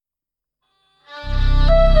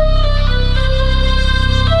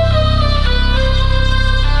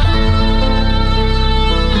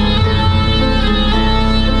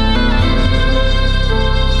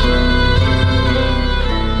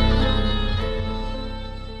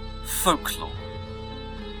Folklore.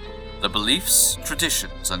 The beliefs,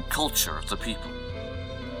 traditions and culture of the people.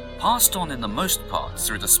 Passed on in the most part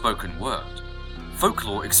through the spoken word,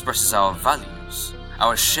 folklore expresses our values,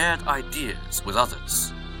 our shared ideas with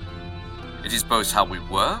others. It is both how we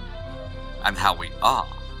were and how we are.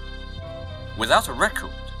 Without a record,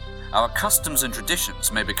 our customs and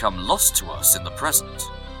traditions may become lost to us in the present,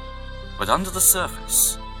 but under the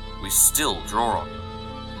surface, we still draw on them.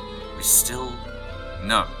 We still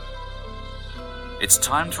know. It's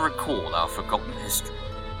time to recall our forgotten history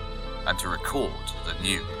and to record the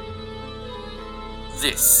new.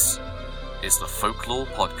 This is the Folklore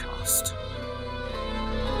Podcast.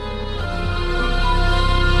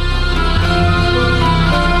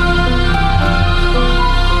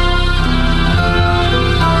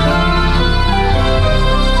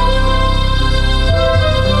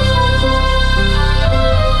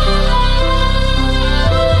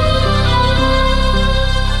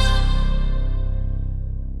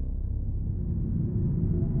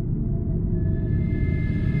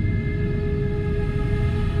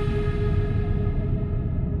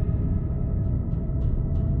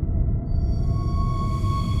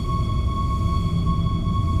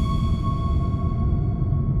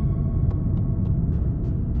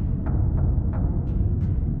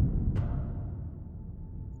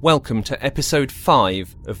 Welcome to episode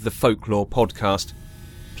 5 of the Folklore Podcast,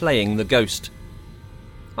 Playing the Ghost.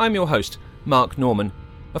 I'm your host, Mark Norman,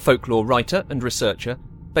 a folklore writer and researcher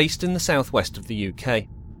based in the southwest of the UK.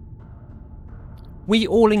 We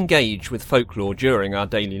all engage with folklore during our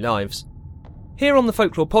daily lives. Here on the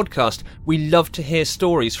Folklore Podcast, we love to hear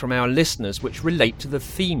stories from our listeners which relate to the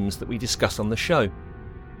themes that we discuss on the show.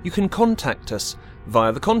 You can contact us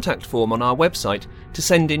via the contact form on our website to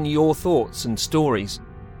send in your thoughts and stories.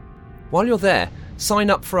 While you're there, sign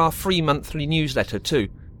up for our free monthly newsletter too,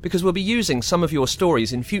 because we'll be using some of your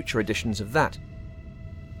stories in future editions of that.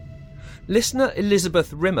 Listener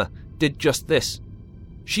Elizabeth Rimmer did just this.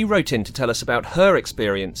 She wrote in to tell us about her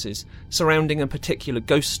experiences surrounding a particular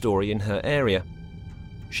ghost story in her area.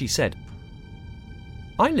 She said,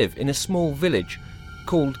 "I live in a small village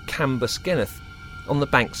called Cambuskeneth on the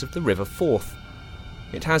banks of the River Forth.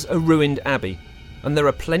 It has a ruined abbey, and there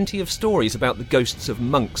are plenty of stories about the ghosts of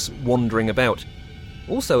monks wandering about.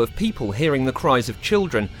 Also of people hearing the cries of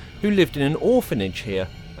children who lived in an orphanage here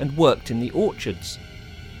and worked in the orchards.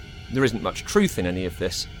 There isn't much truth in any of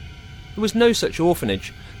this. There was no such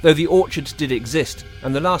orphanage, though the orchards did exist,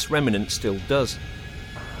 and the last remnant still does.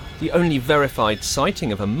 The only verified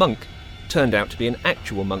sighting of a monk turned out to be an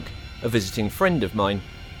actual monk, a visiting friend of mine,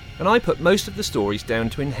 and I put most of the stories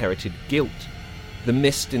down to inherited guilt, the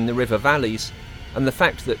mist in the river valleys, and the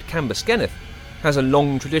fact that Cambuskeneth has a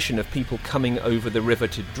long tradition of people coming over the river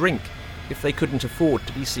to drink if they couldn't afford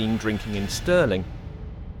to be seen drinking in Stirling.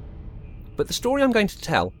 But the story I'm going to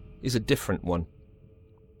tell is a different one.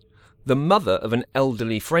 The mother of an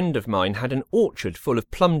elderly friend of mine had an orchard full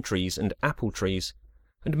of plum trees and apple trees,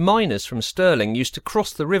 and miners from Stirling used to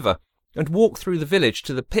cross the river and walk through the village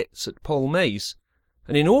to the pits at Polmaze,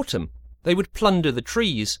 and in autumn they would plunder the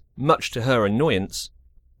trees, much to her annoyance.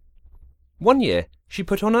 One year she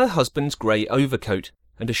put on her husband's grey overcoat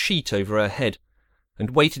and a sheet over her head,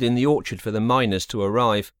 and waited in the orchard for the miners to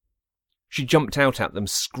arrive. She jumped out at them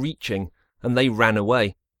screeching, and they ran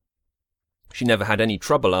away. She never had any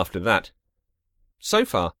trouble after that. So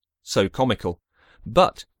far, so comical.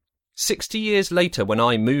 But 60 years later, when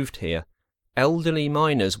I moved here, elderly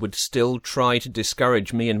miners would still try to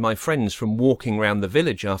discourage me and my friends from walking round the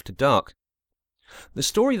village after dark. The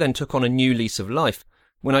story then took on a new lease of life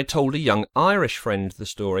when I told a young Irish friend the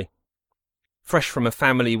story. Fresh from a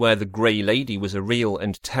family where the Grey Lady was a real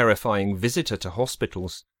and terrifying visitor to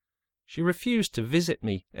hospitals, she refused to visit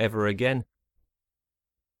me ever again.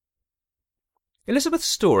 Elizabeth's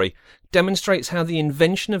story demonstrates how the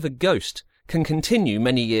invention of a ghost can continue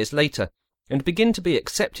many years later and begin to be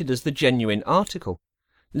accepted as the genuine article,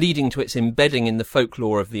 leading to its embedding in the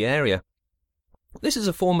folklore of the area. This is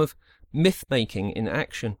a form of myth-making in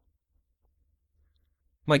action.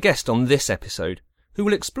 My guest on this episode, who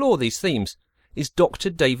will explore these themes, is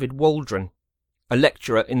Dr. David Waldron, a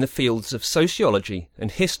lecturer in the fields of sociology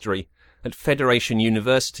and history at Federation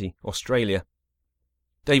University, Australia.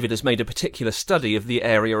 David has made a particular study of the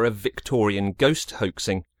area of Victorian ghost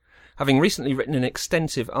hoaxing, having recently written an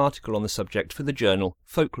extensive article on the subject for the journal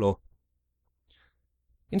Folklore.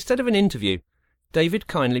 Instead of an interview, David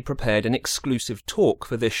kindly prepared an exclusive talk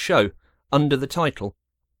for this show under the title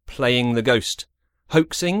Playing the Ghost,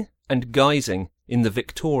 Hoaxing and Guising in the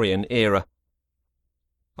Victorian Era.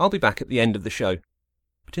 I'll be back at the end of the show,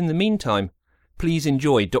 but in the meantime, Please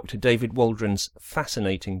enjoy Dr. David Waldron's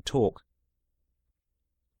fascinating talk.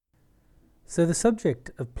 So the subject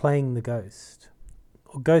of playing the ghost,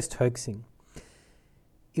 or ghost hoaxing,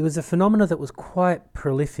 it was a phenomenon that was quite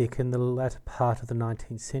prolific in the latter part of the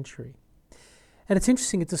 19th century. And it's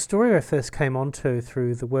interesting, it's a story I first came onto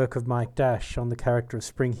through the work of Mike Dash on the character of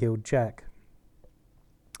Spring-Heeled Jack.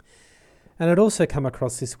 And I'd also come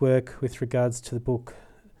across this work with regards to the book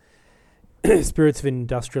Spirits of an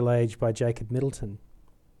Industrial Age by Jacob Middleton.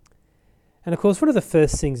 And of course, one of the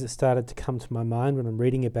first things that started to come to my mind when I'm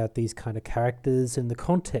reading about these kind of characters in the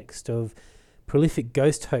context of prolific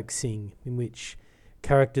ghost hoaxing in which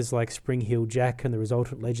characters like Spring-Heeled Jack and the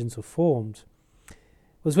resultant legends were formed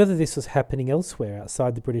was whether this was happening elsewhere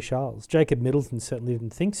outside the British Isles. Jacob Middleton certainly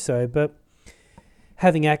didn't think so, but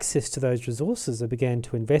having access to those resources, I began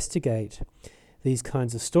to investigate these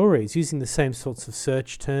kinds of stories using the same sorts of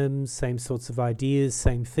search terms, same sorts of ideas,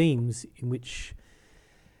 same themes in which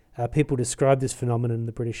people describe this phenomenon in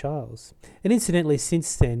the British Isles. And incidentally,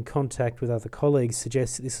 since then, contact with other colleagues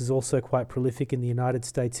suggests that this is also quite prolific in the United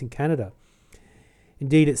States and Canada.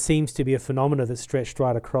 Indeed, it seems to be a phenomenon that stretched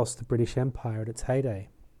right across the British Empire at its heyday.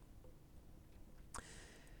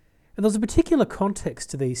 And there's a particular context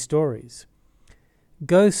to these stories.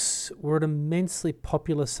 Ghosts were an immensely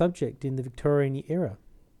popular subject in the Victorian era.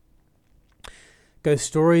 Ghost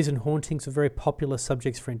stories and hauntings were very popular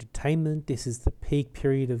subjects for entertainment. This is the peak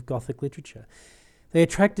period of Gothic literature. They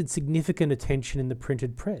attracted significant attention in the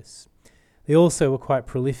printed press. They also were quite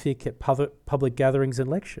prolific at public gatherings and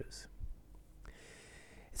lectures.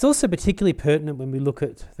 It's also particularly pertinent when we look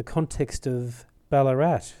at the context of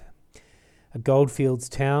Ballarat, a goldfields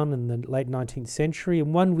town in the late 19th century,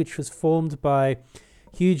 and one which was formed by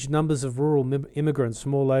huge numbers of rural immigrants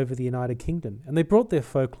from all over the United Kingdom, and they brought their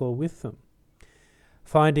folklore with them.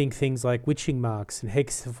 Finding things like witching marks and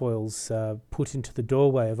hexafoils put into the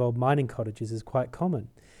doorway of old mining cottages is quite common.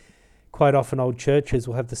 Quite often old churches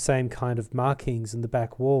will have the same kind of markings in the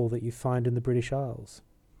back wall that you find in the British Isles.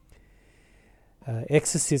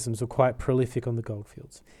 Exorcisms were quite prolific on the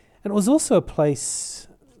goldfields. And it was also a place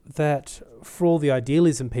that, for all the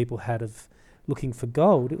idealism people had of looking for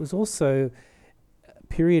gold, it was also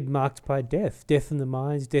period marked by death in the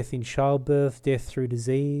mines, death in childbirth, death through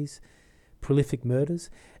disease, prolific murders.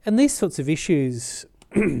 And these sorts of issues,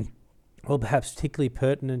 well, perhaps particularly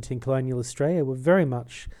pertinent in colonial Australia, were very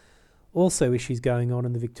much also issues going on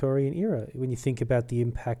in the Victorian era when you think about the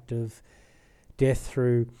impact of death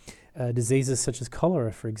through diseases such as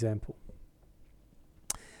cholera, for example.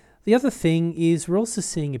 The other thing is we're also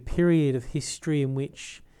seeing a period of history in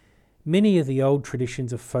which many of the old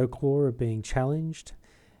traditions of folklore are being challenged.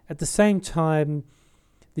 At the same time,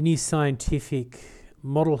 the new scientific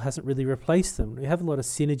model hasn't really replaced them. We have a lot of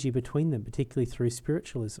synergy between them, particularly through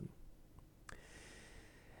spiritualism.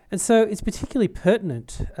 And so it's particularly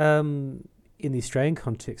pertinent in the Australian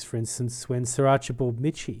context, for instance, when Sir Archibald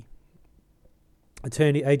Mitchie,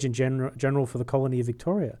 Agent General for the colony of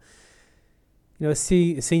Victoria, a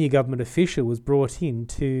senior government official was brought in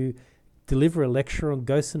to deliver a lecture on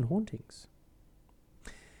ghosts and hauntings.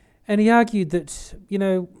 And he argued that,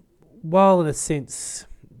 while in a sense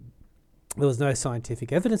there was no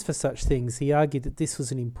scientific evidence for such things, he argued that this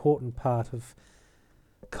was an important part of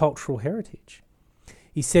cultural heritage.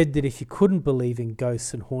 He said that if you couldn't believe in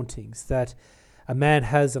ghosts and hauntings, that a man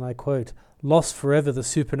has, and I quote, lost forever the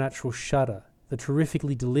supernatural shudder, the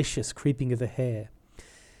terrifically delicious creeping of the hair,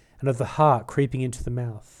 and of the heart creeping into the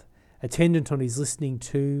mouth, attendant on his listening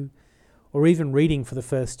to, or even reading for the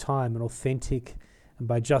first time, an authentic and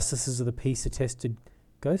by justices of the peace attested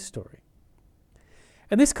ghost story.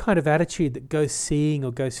 And this kind of attitude that ghost seeing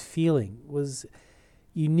or ghost feeling was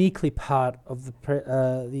uniquely part of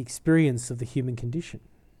the experience of the human condition.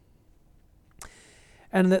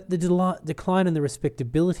 And that the decline in the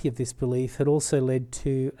respectability of this belief had also led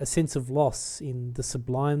to a sense of loss in the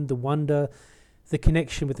sublime, the wonder, the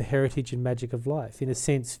connection with the heritage and magic of life, in a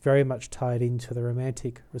sense very much tied into the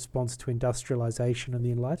romantic response to industrialization and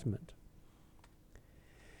the Enlightenment.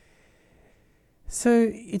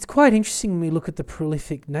 So it's quite interesting when we look at the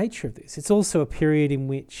prolific nature of this. It's also a period in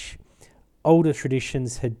which older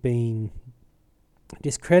traditions had been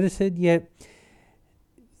discredited, yet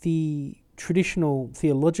the traditional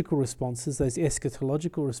theological responses, those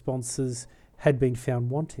eschatological responses, had been found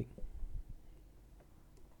wanting.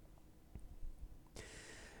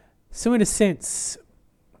 So in a sense,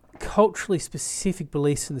 culturally specific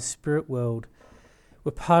beliefs in the spirit world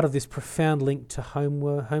were part of this profound link to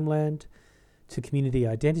homeland, to community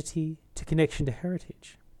identity, to connection to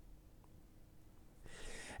heritage.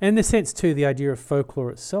 And in a sense too, the idea of folklore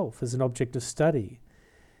itself as an object of study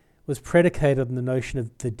was predicated on the notion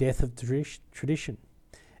of the death of tradition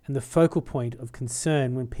and the focal point of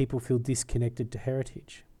concern when people feel disconnected to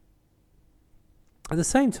heritage. At the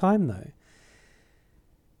same time, though,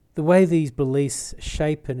 the way these beliefs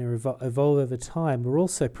shape and evolve over time were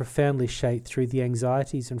also profoundly shaped through the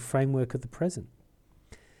anxieties and framework of the present,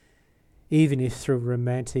 even if through a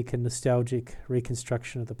romantic and nostalgic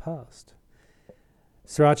reconstruction of the past.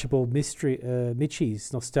 Sir Archibald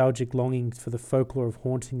Mitchie's nostalgic longings for the folklore of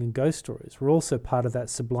haunting and ghost stories were also part of that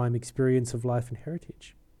sublime experience of life and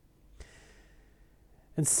heritage.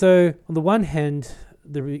 And so, on the one hand,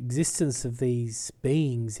 the existence of these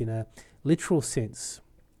beings in a literal sense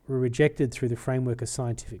were rejected through the framework of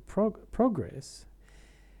scientific progress.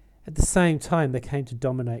 At the same time, they came to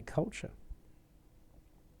dominate culture.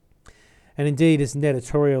 And indeed, as an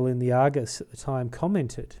editorial in the Argus at the time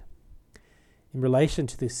commented, in relation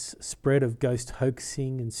to this spread of ghost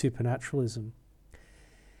hoaxing and supernaturalism,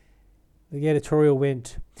 the editorial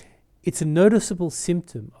went, "It's a noticeable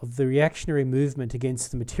symptom of the reactionary movement against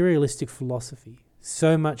the materialistic philosophy,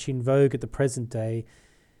 so much in vogue at the present day,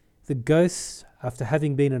 that ghosts, after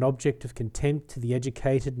having been an object of contempt to the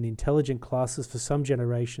educated and intelligent classes for some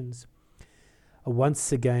generations, are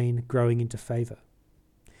once again growing into favour.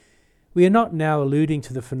 We are not now alluding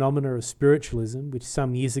to the phenomena of spiritualism, which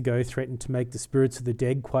some years ago threatened to make the spirits of the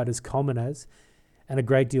dead quite as common as, and a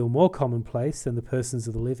great deal more commonplace than the persons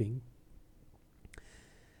of the living.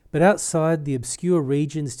 But outside the obscure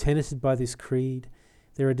regions tenanted by this creed,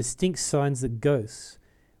 there are distinct signs that ghosts,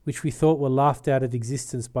 which we thought were laughed out of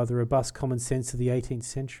existence by the robust common sense of the 18th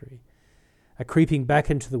century, are creeping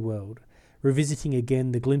back into the world, revisiting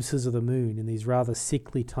again the glimpses of the moon in these rather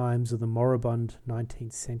sickly times of the moribund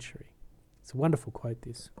 19th century." It's a wonderful quote,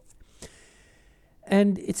 this.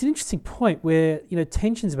 And it's an interesting point where,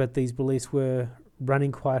 tensions about these beliefs were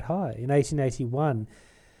running quite high. In 1881,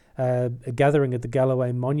 a gathering at the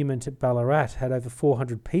Galloway Monument at Ballarat had over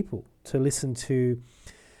 400 people to listen to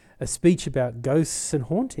a speech about ghosts and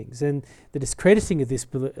hauntings. And the discrediting of this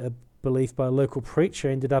belief by a local preacher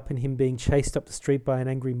ended up in him being chased up the street by an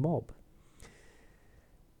angry mob.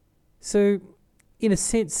 So, in a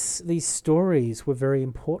sense, these stories were very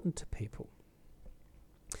important to people.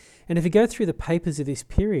 And if you go through the papers of this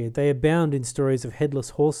period, they abound in stories of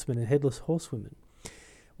headless horsemen and headless horsewomen,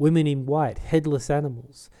 women in white, headless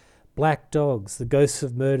animals, black dogs, the ghosts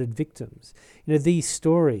of murdered victims. These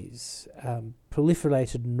stories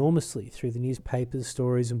proliferated enormously through the newspapers,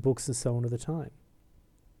 stories and books and so on at the time.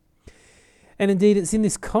 And indeed, it's in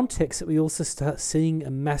this context that we also start seeing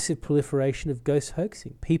a massive proliferation of ghost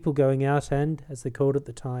hoaxing, people going out and, as they called it at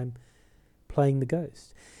the time, playing the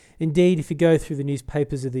ghost. Indeed, if you go through the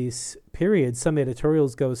newspapers of this period, some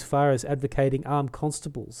editorials go as far as advocating armed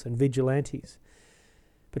constables and vigilantes,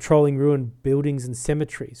 patrolling ruined buildings and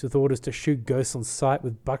cemeteries with orders to shoot ghosts on sight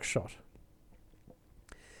with buckshot.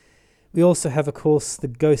 We also have, of course, the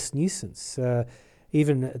ghost nuisance,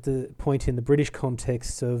 even at the point in the British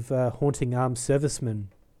context of haunting armed servicemen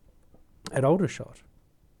at Aldershot.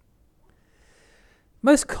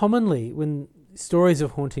 Most commonly, when stories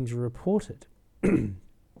of hauntings were reported,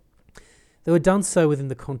 they were done so within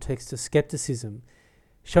the context of scepticism,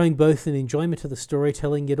 showing both an enjoyment of the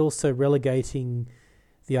storytelling, yet also relegating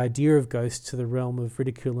the idea of ghosts to the realm of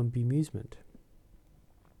ridicule and bemusement.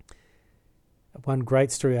 One great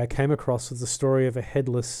story I came across was the story of a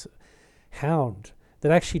headless hound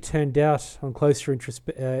that actually turned out on closer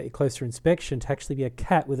inspection to actually be a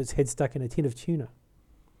cat with its head stuck in a tin of tuna.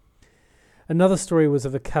 Another story was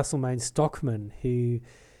of a Castlemaine stockman who,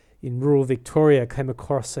 in rural Victoria, came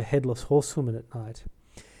across a headless horsewoman at night,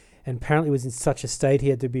 and apparently was in such a state he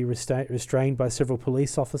had to be restrained by several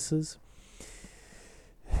police officers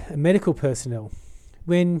and medical personnel.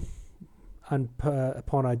 When,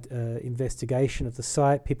 upon investigation of the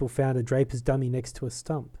site, people found a draper's dummy next to a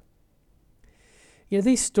stump.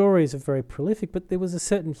 These stories are very prolific, but there was a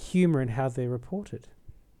certain humour in how they're reported.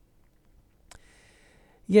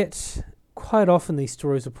 Yet, quite often these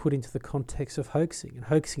stories are put into the context of hoaxing, and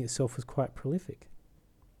hoaxing itself was quite prolific.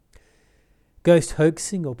 Ghost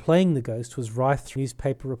hoaxing, or playing the ghost, was rife through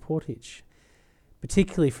newspaper reportage,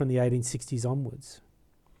 particularly from the 1860s onwards.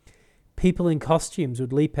 People in costumes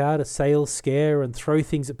would leap out, assail, scare, and throw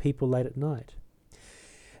things at people late at night.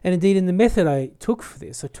 And indeed, in the method I took for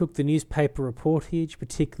this, I took the newspaper reportage,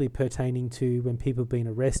 particularly pertaining to when people have been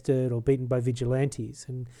arrested or beaten by vigilantes,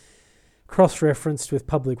 and cross-referenced with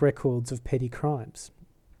public records of petty crimes.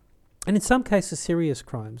 And in some cases, serious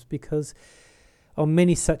crimes, because on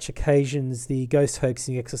many such occasions, the ghost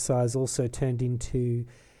hoaxing exercise also turned into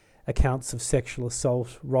accounts of sexual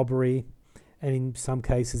assault, robbery, and in some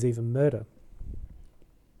cases even murder.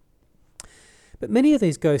 But many of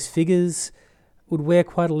these ghost figures would wear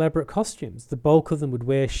quite elaborate costumes. The bulk of them would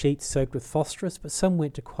wear sheets soaked with phosphorus, but some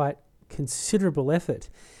went to quite considerable effort.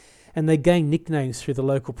 And they gained nicknames through the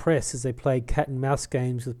local press as they played cat and mouse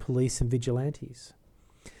games with police and vigilantes.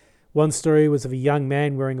 One story was of a young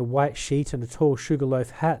man wearing a white sheet and a tall sugarloaf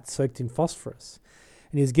hat soaked in phosphorus,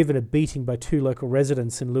 and he was given a beating by 2 local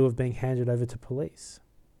residents in lieu of being handed over to police.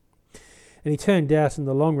 And he turned out in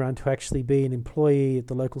the long run to actually be an employee at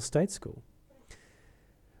the local state school.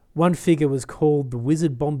 One figure was called the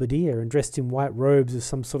Wizard Bombardier and dressed in white robes as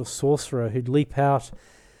some sort of sorcerer who'd leap out,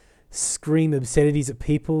 scream obscenities at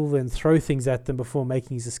people and throw things at them before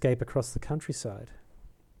making his escape across the countryside.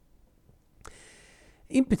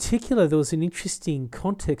 In particular, there was an interesting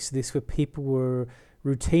context to this where people were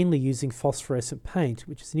routinely using phosphorescent paint,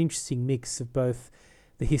 which is an interesting mix of both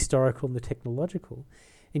the historical and the technological.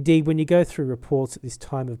 Indeed, when you go through reports at this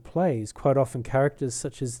time of plays, quite often characters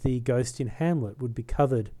such as the ghost in Hamlet would be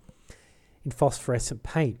covered in phosphorescent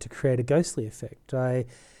paint to create a ghostly effect. I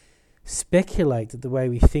speculate that the way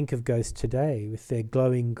we think of ghosts today, with their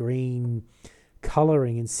glowing green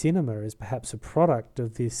colouring in cinema, is perhaps a product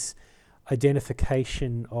of this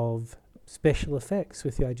identification of special effects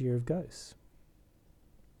with the idea of ghosts.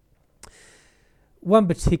 One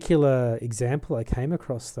particular example I came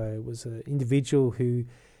across, though, was an individual who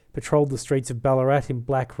patrolled the streets of Ballarat in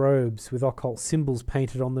black robes with occult symbols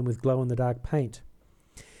painted on them with glow-in-the-dark paint,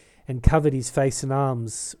 and covered his face and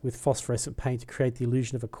arms with phosphorescent paint to create the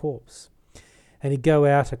illusion of a corpse. And he'd go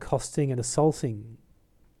out accosting and assaulting.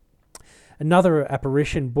 Another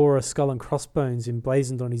apparition bore a skull and crossbones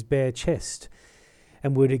emblazoned on his bare chest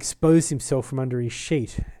and would expose himself from under his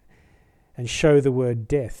sheet and show the word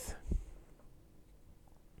death.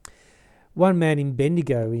 One man in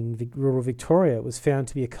Bendigo in rural Victoria was found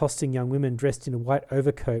to be accosting young women dressed in a white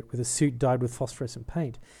overcoat with a suit dyed with phosphorescent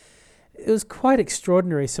paint. It was quite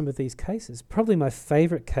extraordinary, some of these cases. Probably my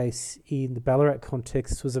favourite case in the Ballarat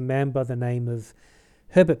context was a man by the name of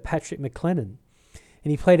Herbert Patrick McLennan.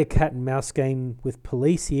 And he played a cat and mouse game with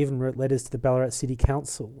police. He even wrote letters to the Ballarat City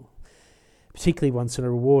Council. Particularly once a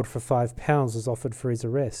reward for £5 was offered for his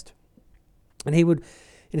arrest. And he would,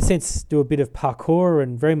 in a sense, do a bit of parkour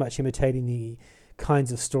and very much imitating the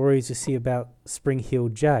kinds of stories you see about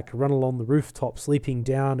Spring-Heeled Jack, run along the rooftops, leaping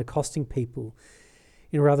down, accosting people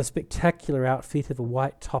in a rather spectacular outfit of a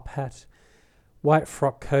white top hat, white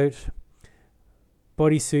frock coat,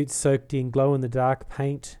 bodysuit soaked in glow-in-the-dark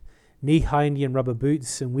paint, knee-high Indian rubber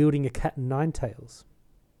boots, and wielding a cat and nine tails.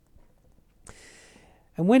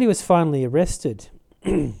 And when he was finally arrested,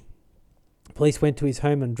 police went to his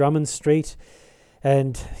home on Drummond Street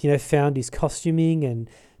and, found his costuming and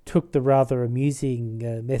took the rather amusing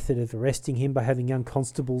method of arresting him by having young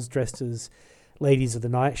constables dressed as ladies of the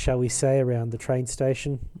night, shall we say, around the train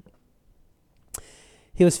station.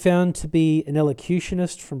 He was found to be an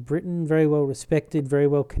elocutionist from Britain, very well respected, very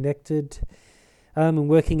well connected, and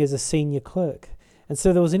working as a senior clerk. And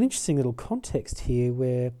so there was an interesting little context here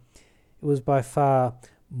where it was by far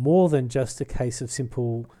more than just a case of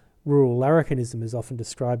simple rural larrikinism as often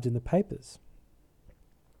described in the papers.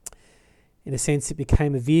 In a sense, it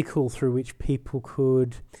became a vehicle through which people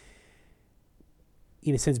could,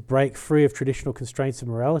 in a sense, break free of traditional constraints of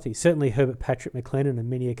morality. Certainly Herbert Patrick McLennan on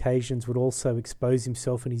many occasions would also expose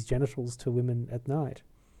himself and his genitals to women at night.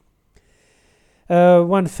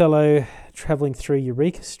 One fellow travelling through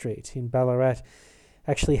Eureka Street in Ballarat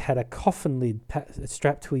actually had a coffin lid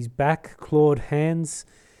strapped to his back, clawed hands,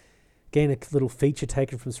 again a little feature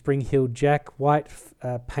taken from Spring-Heeled Jack, white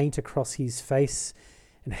paint across his face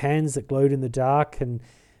and hands that glowed in the dark, and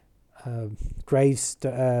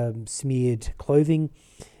smeared clothing,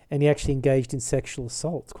 and he actually engaged in sexual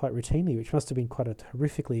assault quite routinely, which must have been quite a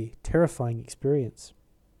horrifically terrifying experience.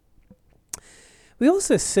 We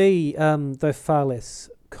also see, though far less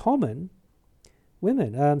common,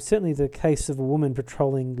 women. Certainly the case of a woman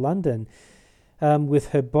patrolling London with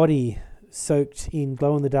her body soaked in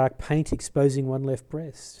glow-in-the-dark paint exposing one left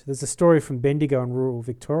breast. There's a story from Bendigo in rural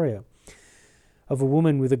Victoria of a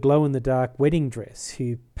woman with a glow-in-the-dark wedding dress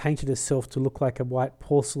who painted herself to look like a white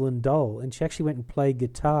porcelain doll, and she actually went and played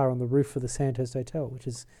guitar on the roof of the Sandhurst Hotel, which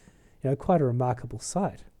is, quite a remarkable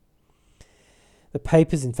sight. The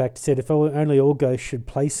papers, in fact, said if only all ghosts should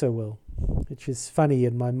play so well, which is funny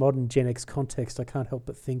in my modern Gen X context. I can't help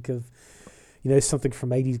but think of, something from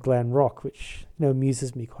 80s glam rock, which,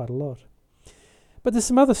 amuses me quite a lot. But there's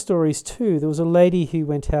some other stories too. There was a lady who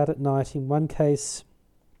went out at night in one case,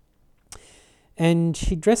 and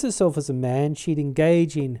she'd dress herself as a man. She'd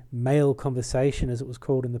engage in male conversation, as it was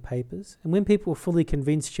called in the papers. And when people were fully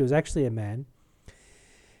convinced she was actually a man,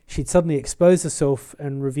 she'd suddenly expose herself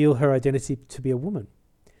and reveal her identity to be a woman.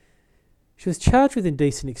 She was charged with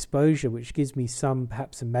indecent exposure, which gives me some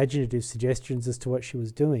perhaps imaginative suggestions as to what she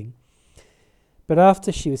was doing. But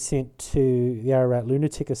after she was sent to the Ararat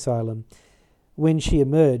Lunatic Asylum, when she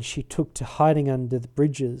emerged, she took to hiding under the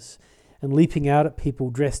bridges and leaping out at people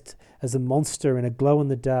dressed as a monster in a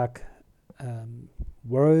glow-in-the-dark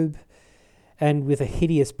robe and with a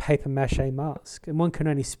hideous papier-mâché mask. And one can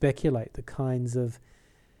only speculate the kinds of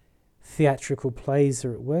theatrical plays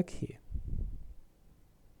are at work here.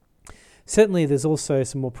 Certainly there's also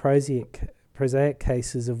some more prosaic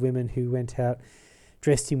cases of women who went out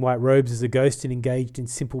dressed in white robes as a ghost and engaged in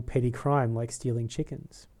simple petty crime like stealing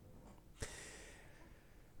chickens.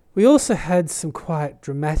 We also had some quite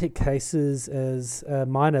dramatic cases as a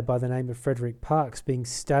miner by the name of Frederick Parks being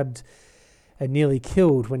stabbed and nearly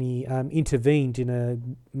killed when he intervened in a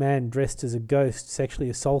man dressed as a ghost sexually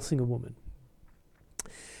assaulting a woman.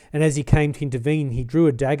 And as he came to intervene, he drew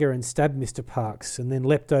a dagger and stabbed Mr. Parks and then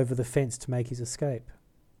leapt over the fence to make his escape.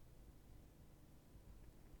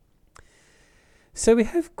 So we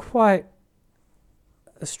have quite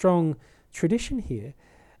a strong tradition here.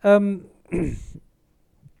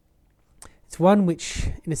 It's one which,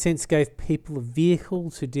 in a sense, gave people a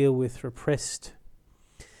vehicle to deal with repressed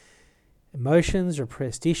emotions,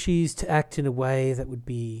 repressed issues, to act in a way that would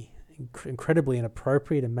be incredibly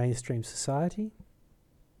inappropriate in mainstream society.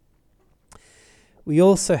 We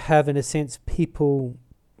also have, in a sense, people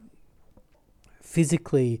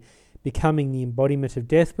physically becoming the embodiment of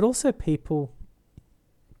death, but also people,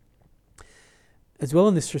 as well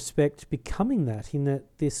in this respect, becoming that, in that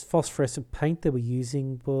this phosphorescent paint they were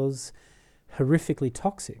using was horrifically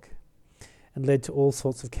toxic and led to all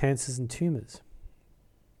sorts of cancers and tumours.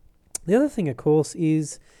 The other thing, of course,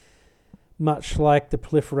 is much like the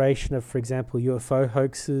proliferation of, for example, UFO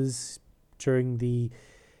hoaxes during the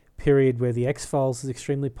period where the X-Files was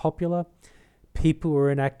extremely popular, people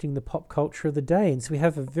were enacting the pop culture of the day. And so we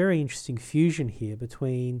have a very interesting fusion here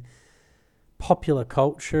between popular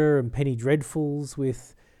culture and penny dreadfuls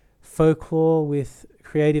with folklore, with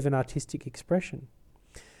creative and artistic expression.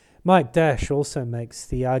 Mike Dash also makes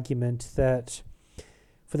the argument that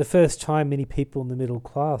for the first time many people in the middle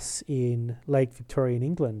class in late Victorian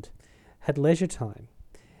England had leisure time.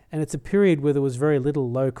 And it's a period where there was very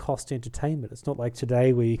little low-cost entertainment. It's not like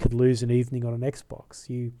today where you could lose an evening on an Xbox.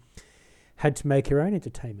 You had to make your own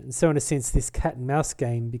entertainment. And so in a sense, this cat and mouse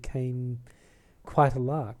game became quite a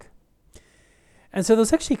lark. And so there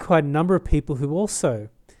was actually quite a number of people who also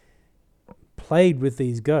played with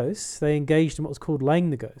these ghosts. They engaged in what was called laying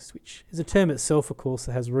the ghost, which is a term itself, of course,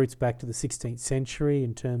 that has roots back to the 16th century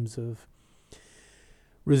in terms of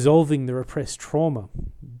resolving the repressed trauma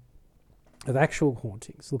of actual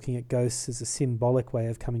hauntings, looking at ghosts as a symbolic way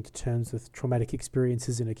of coming to terms with traumatic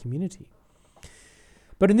experiences in a community.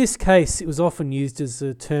 But in this case, it was often used as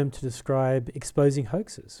a term to describe exposing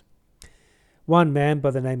hoaxes. One man by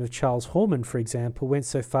the name of Charles Horman, for example, went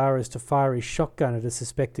so far as to fire his shotgun at a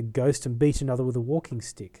suspected ghost and beat another with a walking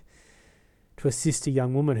stick to assist a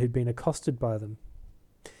young woman who'd been accosted by them.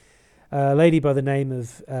 A lady by the name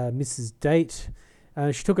of Mrs. Date,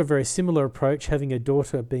 she took a very similar approach, having her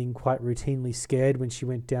daughter being quite routinely scared when she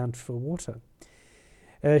went down for water.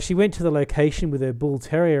 She went to the location with her bull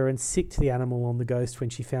terrier and sicked the animal on the ghost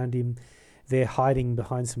when she found him there hiding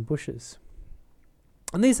behind some bushes.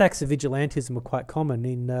 And these acts of vigilantism were quite common.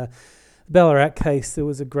 In the Ballarat case, there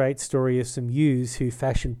was a great story of some youths who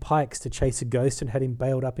fashioned pikes to chase a ghost and had him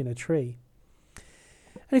bailed up in a tree.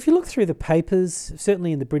 And if you look through the papers,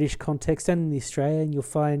 certainly in the British context and in the Australian, you'll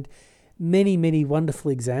find many, many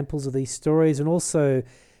wonderful examples of these stories, and also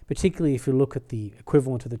particularly if you look at the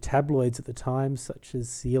equivalent of the tabloids at the time, such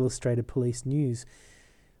as the Illustrated Police News,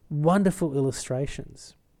 wonderful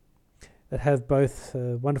illustrations that have both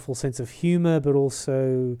a wonderful sense of humour but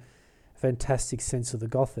also a fantastic sense of the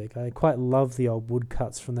Gothic. I quite love the old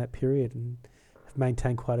woodcuts from that period and have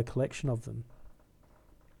maintained quite a collection of them.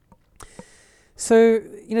 So,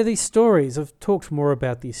 these stories, I've talked more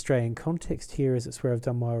about the Australian context here as it's where I've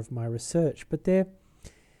done more of my research, but they're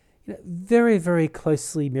very, very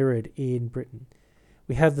closely mirrored in Britain.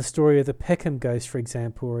 We have the story of the Peckham ghost, for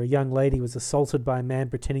example, where a young lady was assaulted by a man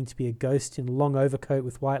pretending to be a ghost in a long overcoat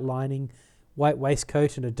with white lining, white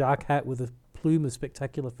waistcoat and a dark hat with a plume of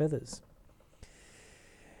spectacular feathers.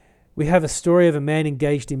 We have a story of a man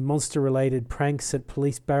engaged in monster-related pranks at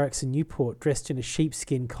police barracks in Newport, dressed in a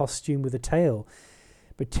sheepskin costume with a tail,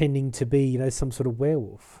 pretending to be, some sort of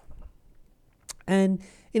werewolf. And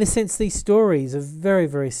in a sense, these stories are very,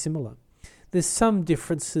 very similar. There's some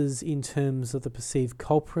differences in terms of the perceived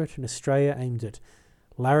culprit in Australia aimed at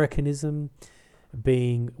larrikinism,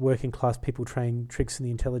 being working class people trying tricks on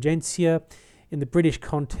the intelligentsia. In the British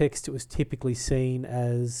context, it was typically seen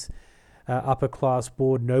as upper class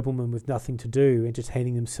bored noblemen with nothing to do,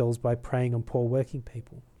 entertaining themselves by preying on poor working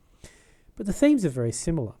people. But the themes are very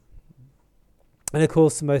similar. And of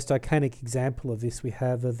course, the most iconic example of this we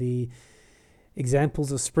have are the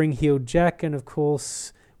examples of Spring-Heeled Jack, and of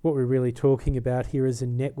course, what we're really talking about here is a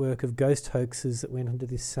network of ghost hoaxes that went under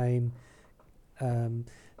this same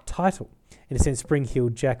title. In a sense,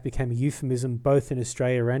 Spring-Heeled Jack became a euphemism both in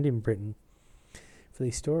Australia and in Britain for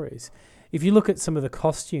these stories. If you look at some of the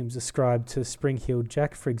costumes ascribed to Spring-Heeled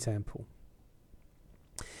Jack, for example,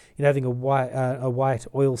 having a white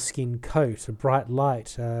oilskin coat, a bright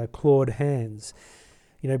light, clawed hands,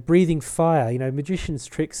 breathing fire, magician's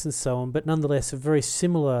tricks and so on, but nonetheless a very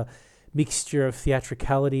similar mixture of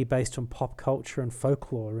theatricality based on pop culture and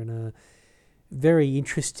folklore in a very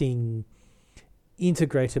interesting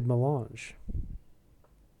integrated melange.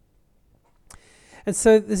 And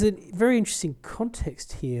so there's a very interesting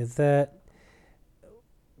context here that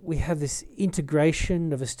we have this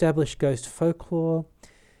integration of established ghost folklore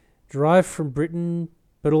derived from Britain,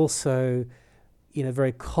 but also in a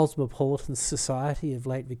very cosmopolitan society of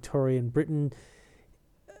late Victorian Britain,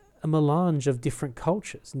 a melange of different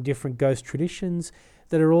cultures and different ghost traditions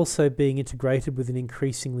that are also being integrated with an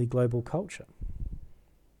increasingly global culture.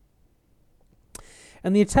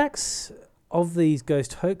 And the attacks of these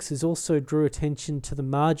ghost hoaxes also drew attention to the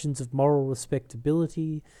margins of moral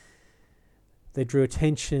respectability. They drew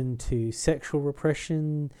attention to sexual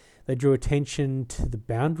repression. They drew attention to the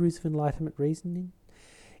boundaries of Enlightenment reasoning.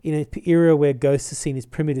 In an era where ghosts are seen as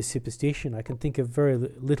primitive superstition, I can think of very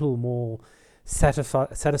little more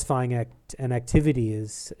satisfying an activity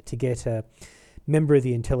as to get a member of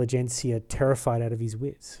the intelligentsia terrified out of his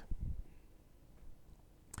wits.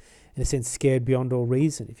 In a sense, scared beyond all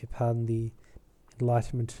reason, if you pardon the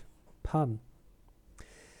Enlightenment pun.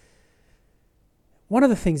 One of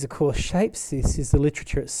the things, of course, shapes this is the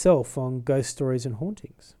literature itself on ghost stories and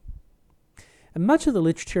hauntings. And much of the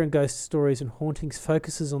literature on ghost stories and hauntings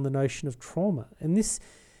focuses on the notion of trauma. And this,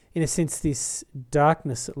 in a sense, this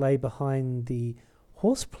darkness that lay behind the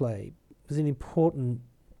horseplay was an important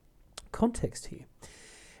context here.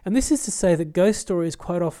 And this is to say that ghost stories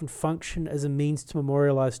quite often function as a means to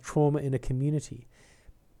memorialise trauma in a community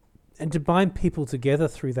and to bind people together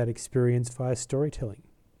through that experience via storytelling.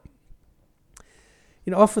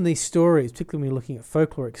 Often these stories, particularly when you're looking at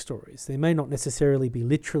folkloric stories, they may not necessarily be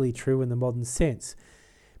literally true in the modern sense,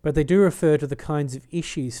 but they do refer to the kinds of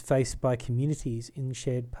issues faced by communities in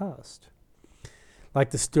shared past. Like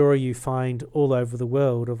the story you find all over the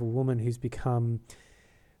world of a woman who's become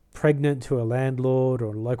pregnant to a landlord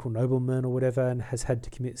or a local nobleman or whatever and has had to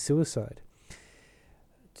commit suicide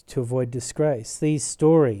to avoid disgrace. These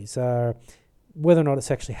stories are, whether or not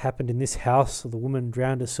it's actually happened in this house or the woman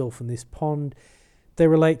drowned herself in this pond, they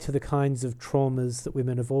relate to the kinds of traumas that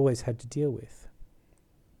women have always had to deal with.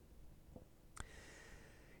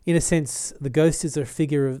 In a sense, the ghost is a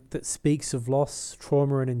figure that speaks of loss,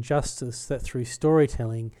 trauma and injustice that through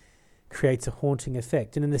storytelling creates a haunting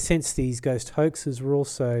effect. And in a sense, these ghost hoaxes were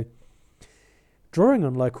also drawing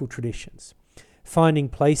on local traditions, finding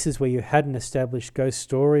places where you had an established ghost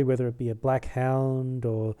story, whether it be a black hound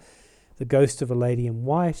or the ghost of a lady in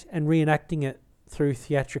white, and reenacting it through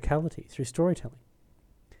theatricality, through storytelling.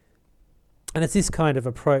 And it's this kind of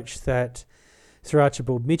approach that Sir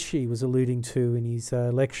Archibald Mitchie was alluding to in his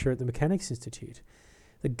lecture at the Mechanics Institute.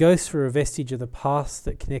 The ghosts were a vestige of the past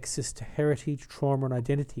that connects us to heritage, trauma and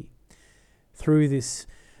identity through this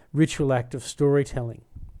ritual act of storytelling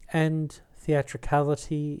and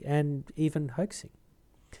theatricality and even hoaxing.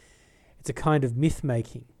 It's a kind of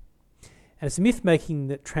myth-making. And it's a myth-making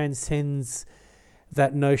that transcends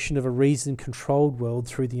that notion of a reason-controlled world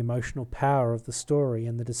through the emotional power of the story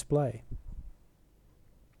and the display.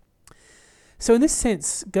 So in this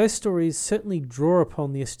sense, ghost stories certainly draw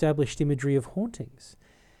upon the established imagery of hauntings,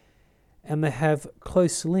 and they have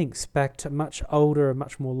close links back to much older and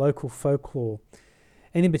much more local folklore,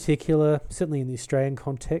 and in particular, certainly in the Australian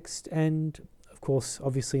context, and of course,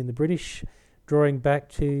 obviously in the British, drawing back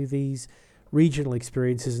to these regional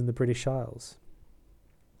experiences in the British Isles.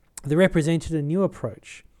 They represented a new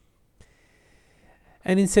approach,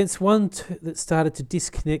 and in a sense one that started to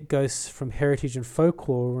disconnect ghosts from heritage and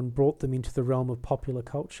folklore and brought them into the realm of popular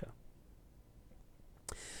culture.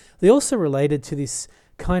 They also related to this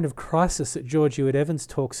kind of crisis that George Ewart Evans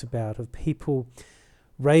talks about, of people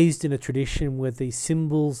raised in a tradition where these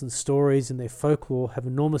symbols and stories and their folklore have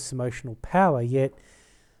enormous emotional power, yet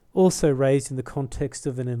also raised in the context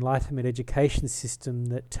of an Enlightenment education system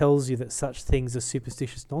that tells you that such things are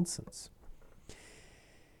superstitious nonsense.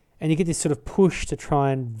 And you get this sort of push to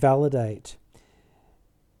try and validate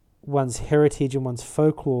one's heritage and one's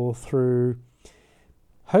folklore through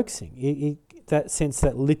hoaxing. That sense,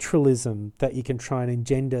 that literalism that you can try and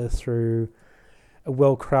engender through a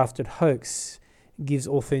well-crafted hoax gives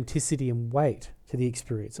authenticity and weight to the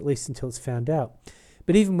experience, at least until it's found out.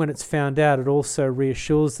 But even when it's found out, it also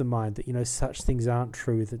reassures the mind that, such things aren't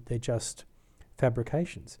true, that they're just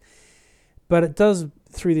fabrications. But it does,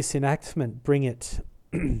 through this enactment, bring it,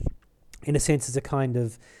 in a sense, as a kind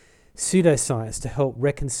of pseudoscience to help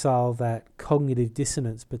reconcile that cognitive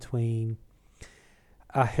dissonance between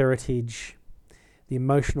our heritage, the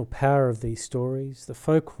emotional power of these stories, the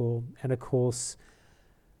folklore, and of course,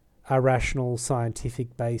 our rational,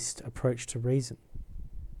 scientific-based approach to reason.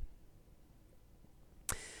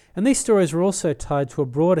 And these stories are also tied to a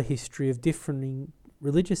broader history of differing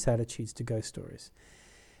religious attitudes to ghost stories.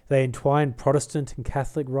 They entwine Protestant and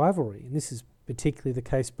Catholic rivalry, and this is particularly the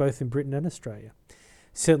case both in Britain and Australia,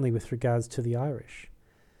 certainly with regards to the Irish.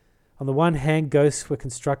 On the one hand, ghosts were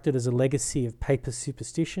constructed as a legacy of papist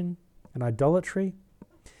superstition and idolatry,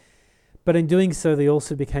 but in doing so they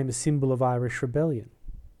also became a symbol of Irish rebellion.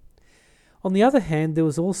 On the other hand, there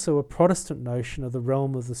was also a Protestant notion of the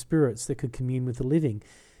realm of the spirits that could commune with the living,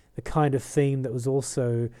 the kind of theme that was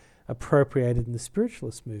also appropriated in the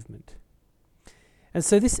spiritualist movement. And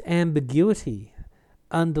so this ambiguity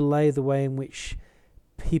underlay the way in which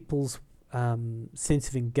people's sense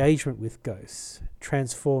of engagement with ghosts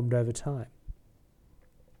transformed over time.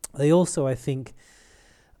 They also, I think,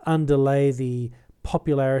 underlay the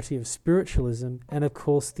popularity of spiritualism and, of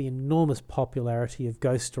course, the enormous popularity of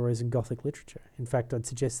ghost stories in Gothic literature. In fact, I'd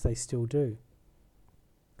suggest they still do.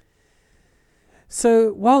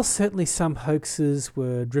 So, while certainly some hoaxes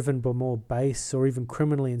were driven by more base or even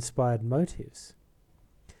criminally inspired motives,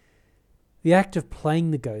 the act of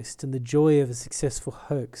playing the ghost and the joy of a successful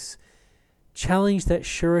hoax challenged that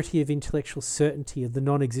surety of intellectual certainty of the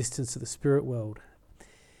non-existence of the spirit world.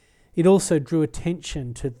 It also drew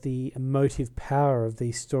attention to the emotive power of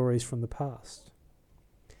these stories from the past.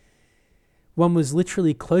 One was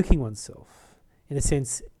literally cloaking oneself, in a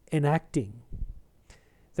sense, enacting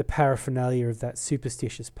the paraphernalia of that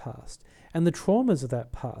superstitious past and the traumas of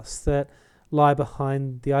that past that lie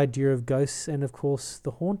behind the idea of ghosts and, of course,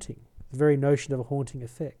 the haunting, the very notion of a haunting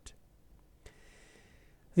effect.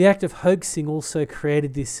 The act of hoaxing also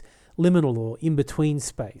created this liminal or in-between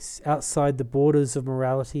space outside the borders of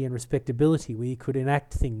morality and respectability where you could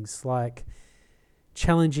enact things like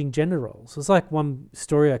challenging gender roles. It was like one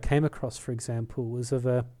story I came across, for example, was of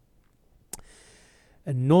a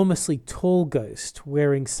enormously tall ghost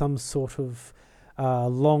wearing some sort of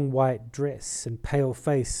long white dress and pale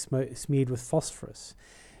face smeared with phosphorus.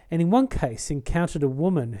 And in one case encountered a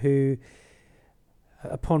woman who,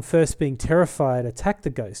 upon first being terrified, attacked the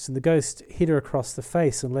ghost, and the ghost hit her across the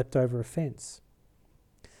face and leapt over a fence.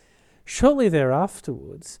 Shortly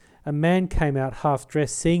thereafterwards, a man came out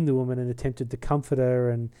half-dressed, seeing the woman, and attempted to comfort her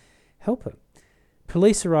and help her.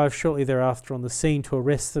 Police arrived shortly thereafter on the scene to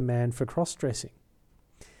arrest the man for cross-dressing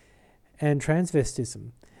and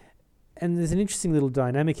transvestism. And there's an interesting little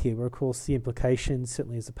dynamic here where, of course, the implications,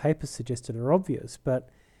 certainly as the paper suggested, are obvious, but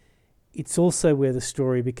it's also where the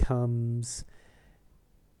story becomes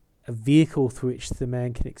a vehicle through which the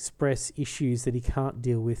man can express issues that he can't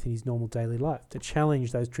deal with in his normal daily life, to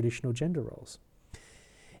challenge those traditional gender roles.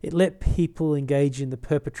 It let people engage in the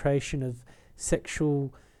perpetration of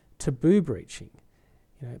sexual taboo breaching,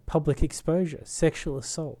 public exposure, sexual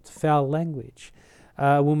assault, foul language,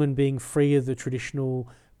 a woman being free of the traditional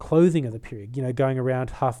clothing of the period, going around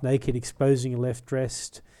half naked, exposing her left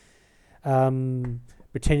breast,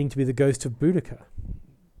 pretending to be the ghost of Boudica.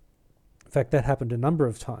 In fact, that happened a number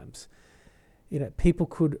of times. People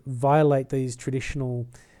could violate these traditional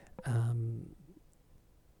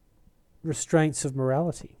restraints of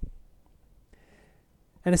morality.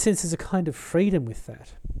 And in a sense, there's a kind of freedom with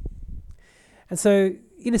that. And so,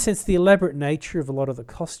 in a sense, the elaborate nature of a lot of the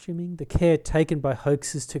costuming, the care taken by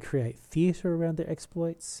hoaxes to create theatre around their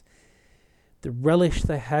exploits, the relish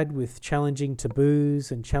they had with challenging taboos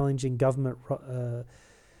and challenging government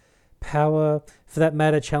power, for that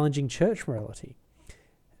matter, challenging church morality.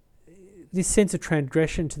 This sense of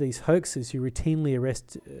transgression to these hoaxes who routinely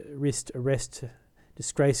risked arrest,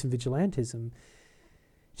 disgrace and vigilantism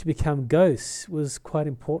to become ghosts was quite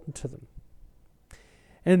important to them.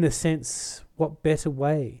 And in a sense, what better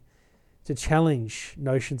way to challenge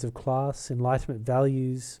notions of class, enlightenment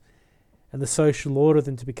values, and the social order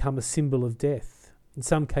than to become a symbol of death, in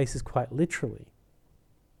some cases quite literally,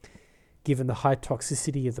 given the high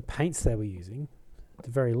toxicity of the paints they were using, at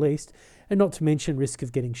the very least, and not to mention risk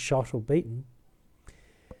of getting shot or beaten.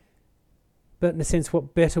 But in a sense,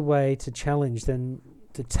 what better way to challenge than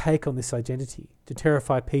to take on this identity, to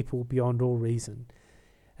terrify people beyond all reason,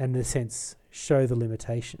 and in a sense, show the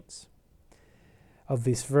limitations of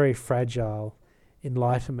this very fragile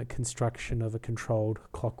Enlightenment construction of a controlled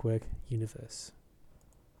clockwork universe.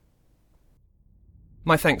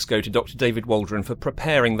 My thanks go to Dr. David Waldron for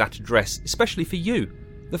preparing that address, especially for you,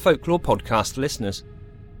 the Folklore Podcast listeners.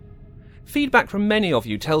 Feedback from many of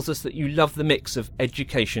you tells us that you love the mix of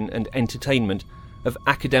education and entertainment, of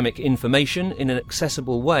academic information in an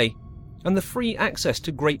accessible way, and the free access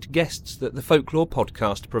to great guests that the Folklore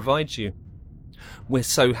Podcast provides you. We're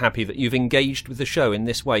so happy that you've engaged with the show in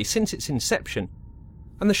this way since its inception,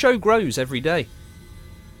 and the show grows every day.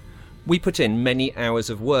 We put in many hours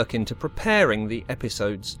of work into preparing the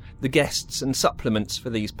episodes, the guests and supplements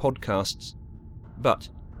for these podcasts. But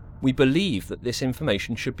we believe that this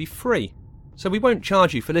information should be free, so we won't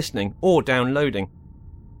charge you for listening or downloading.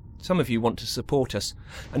 Some of you want to support us,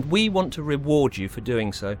 and we want to reward you for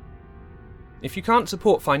doing so. If you can't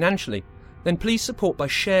support financially, then please support by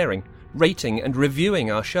sharing, rating and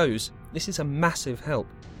reviewing our shows. This is a massive help.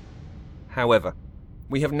 However,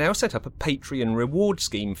 we have now set up a Patreon reward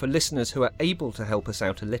scheme for listeners who are able to help us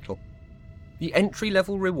out a little. The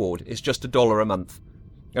entry-level reward is just $1 a month,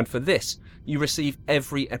 and for this you receive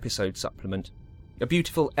every episode supplement, a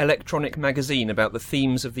beautiful electronic magazine about the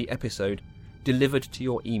themes of the episode, delivered to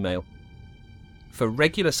your email. For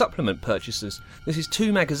regular supplement purchases, this is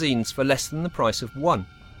 2 magazines for less than the price of 1.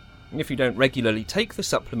 If you don't regularly take the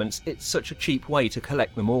supplements, it's such a cheap way to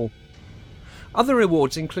collect them all. Other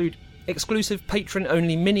rewards include exclusive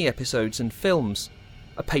patron-only mini-episodes and films,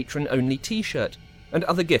 a patron-only t-shirt, and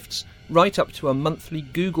other gifts, right up to a monthly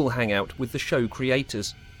Google Hangout with the show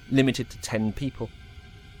creators, limited to 10 people.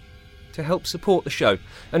 To help support the show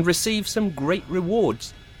and receive some great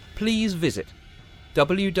rewards, please visit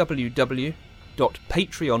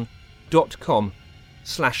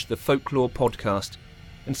www.patreon.com/thefolklorepodcast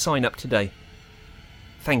and sign up today.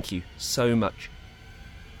 Thank you so much.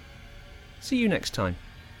 See you next time.